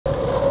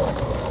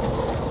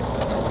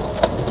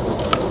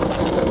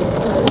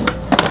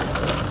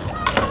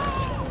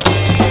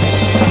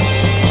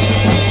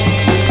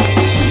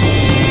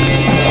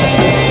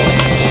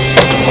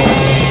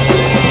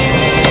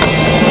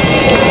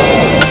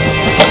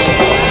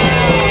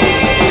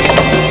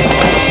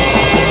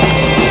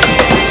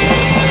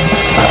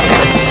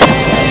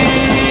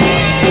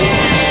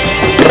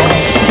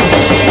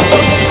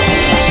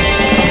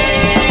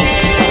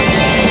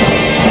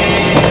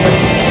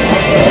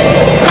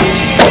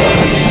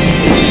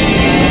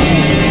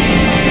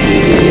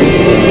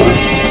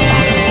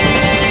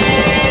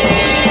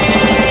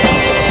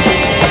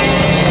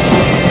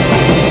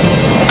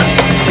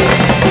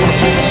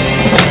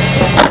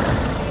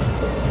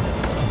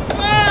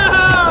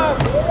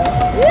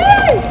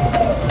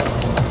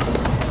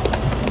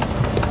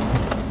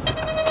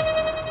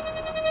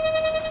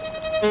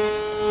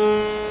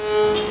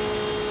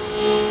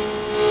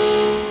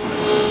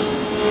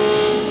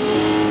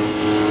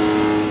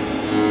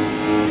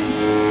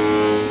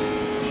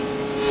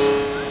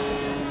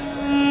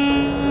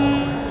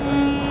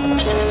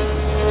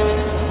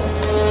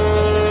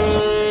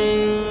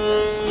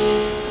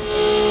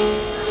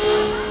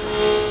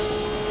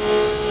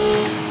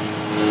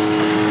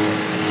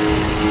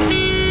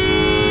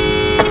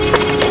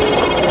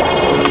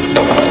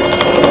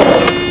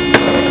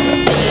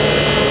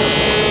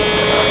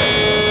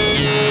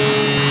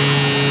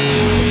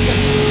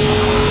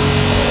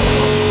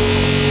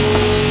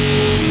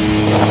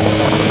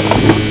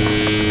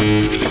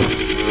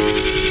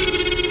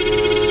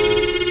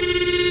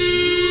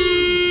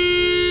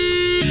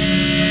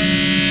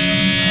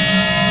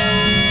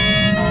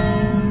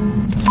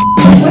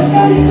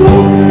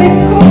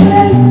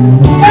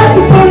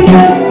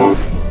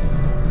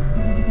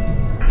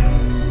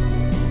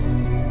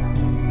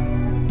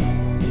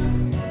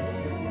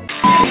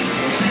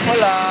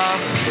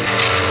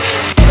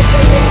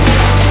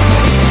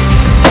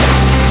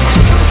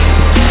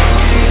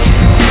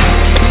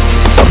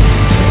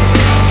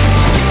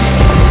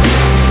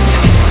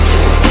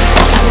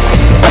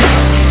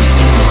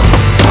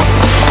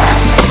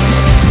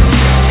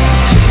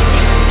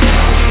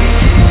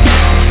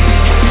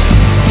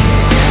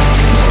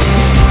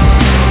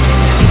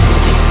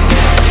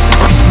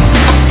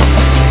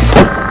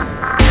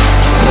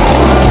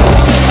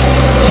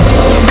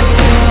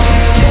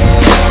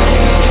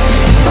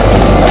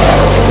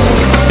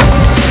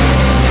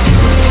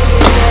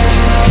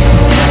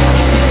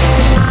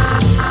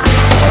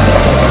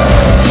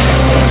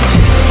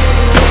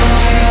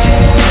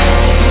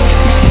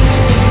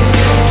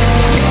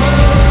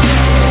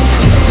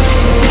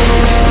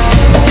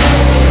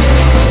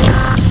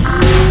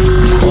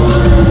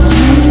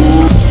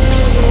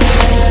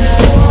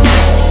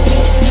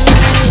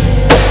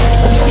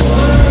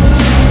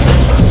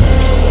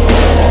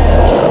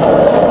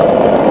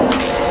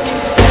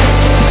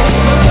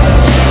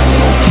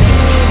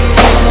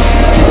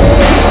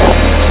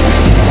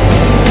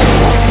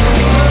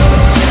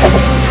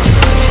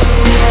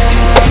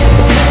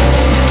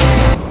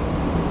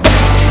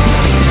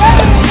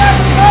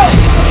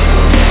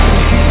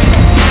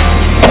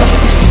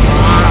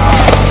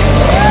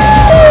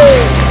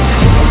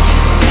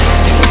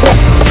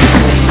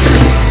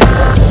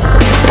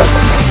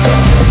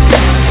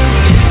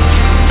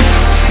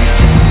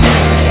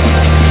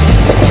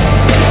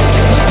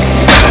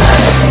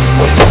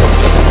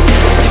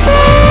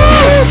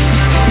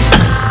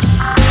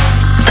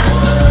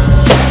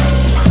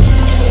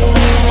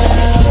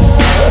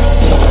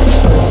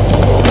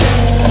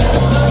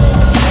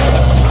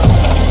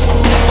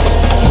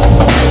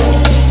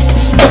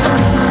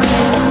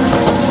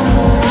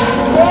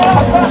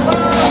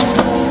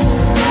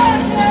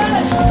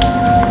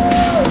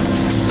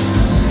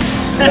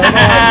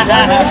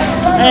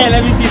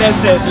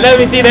shit. Let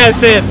me see that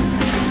shit.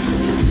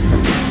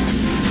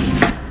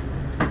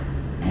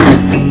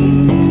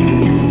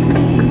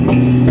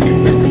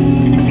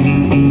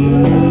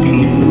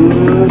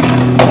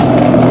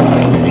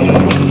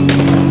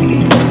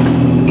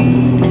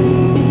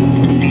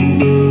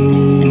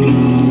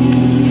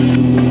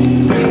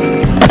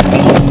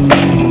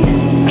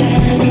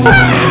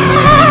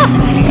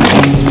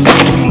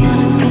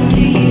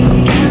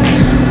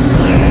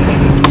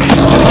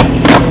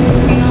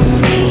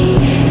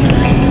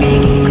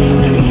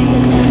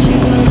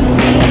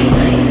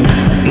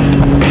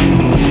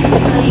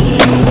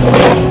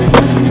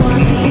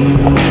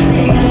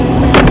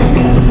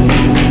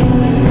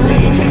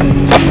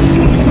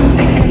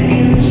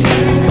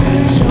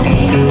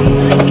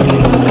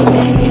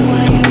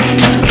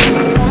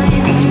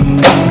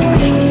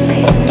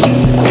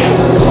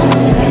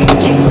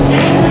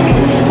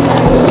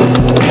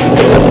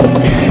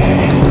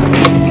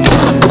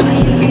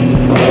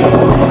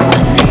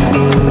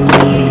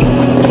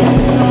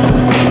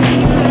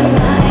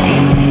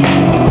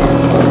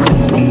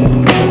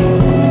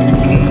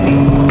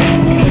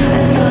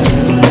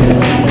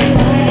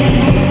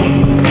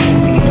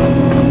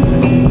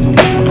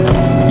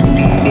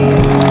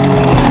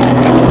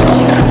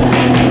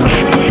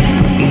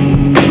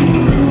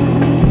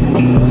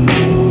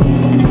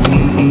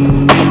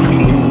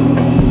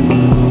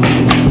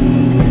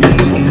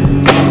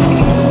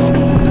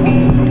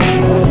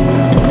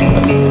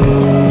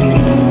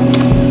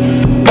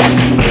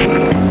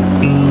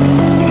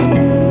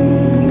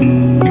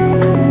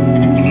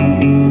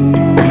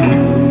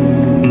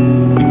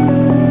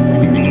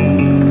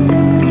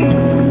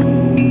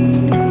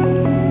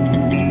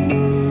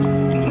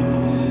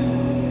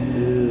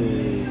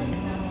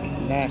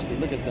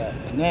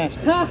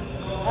 Nasty. I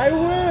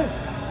wish!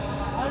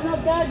 I'm not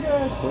that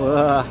good!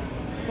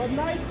 But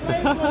nice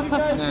place for you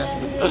guys.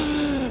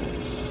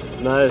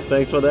 Nasty. Nice,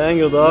 thanks for the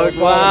angle, dog.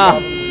 No wow!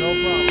 problem, no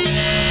problem.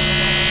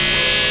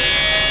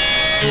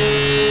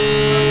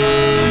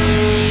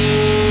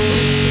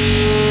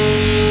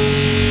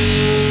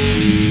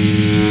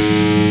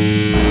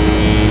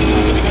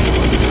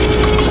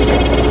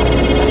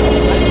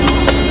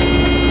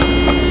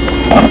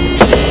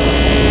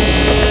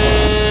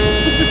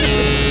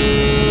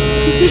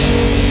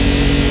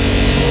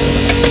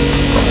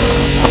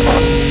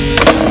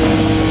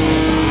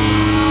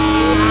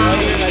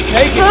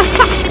 Take it!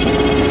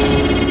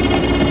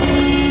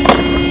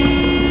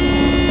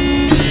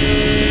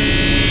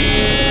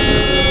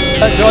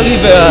 Jolly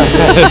bear!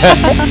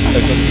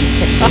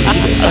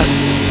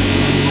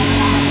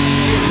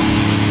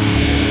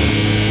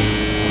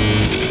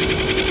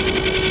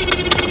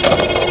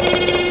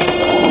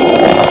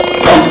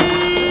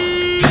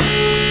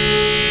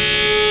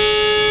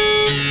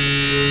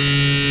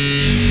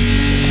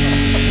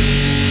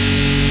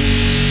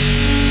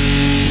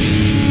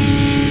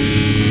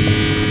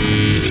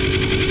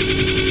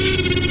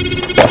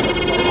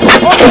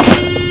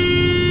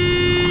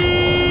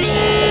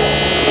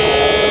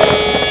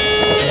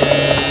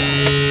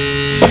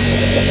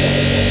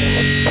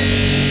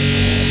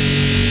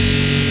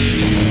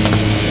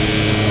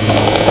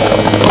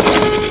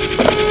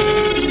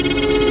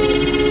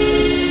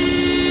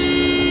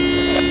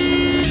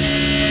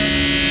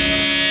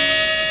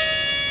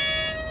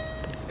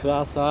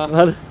 Krass, ha?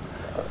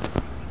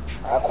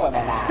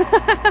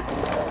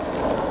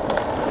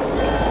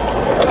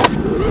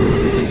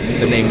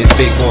 The name is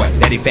Big Boy,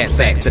 Daddy Fat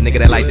Sacks, the nigga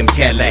that like them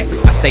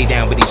Cadillacs. I stay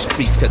down with these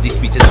streets, cause these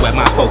streets is where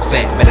my folks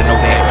at. Better know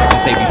that, some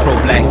say we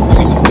pro-black,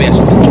 but we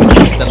professional. We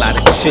released a lot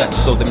of church,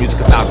 so the music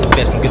is our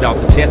professional. Get off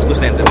the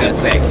testicles and the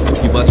nutsacks.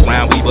 You bust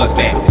round, we bust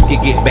back.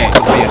 Get back,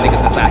 the real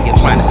niggas that's out here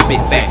trying to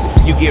spit facts.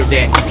 You hear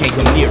that, you can't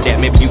come near that,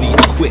 maybe you need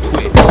to quit.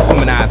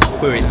 Humanize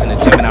Aquarius in the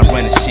gym and I'm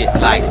running shit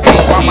like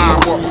this. My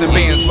mind walks and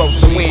bends, folks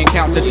to win,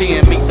 count to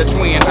 10, meet the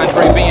twin,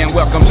 Andre Ben,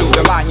 welcome to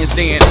the lion's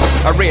den.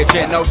 A red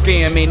jet, no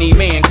skin, many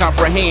men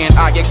comprehend.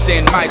 I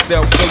extend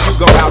myself, so you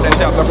go out and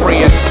tell a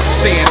friend.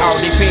 Saying all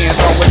depends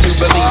on what you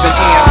believe in.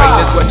 Right,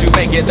 that's what you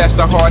make it, that's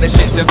the hardest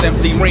shit since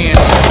MC Ren.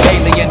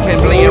 Alien can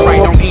blend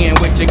right on in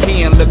with your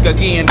kin. Look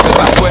again, cause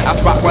I swear I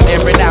spot one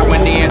every now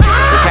and then.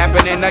 It's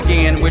happening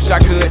again, wish I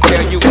could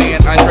tell you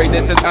when. Andre,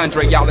 this is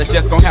Andre, y'all is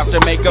just gonna have to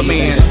make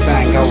amends. The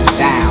sun goes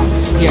down,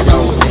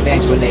 heroes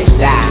eventually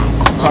die.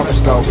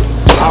 Horoscopes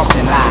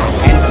often lie,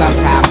 and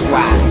sometimes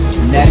why.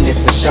 Nothing is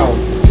for show,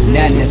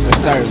 nothing is for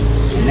certain.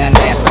 None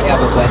lasts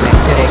forever, but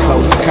until they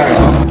close the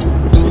curtain.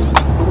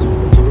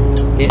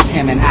 It's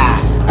him and I,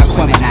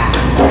 accompanying.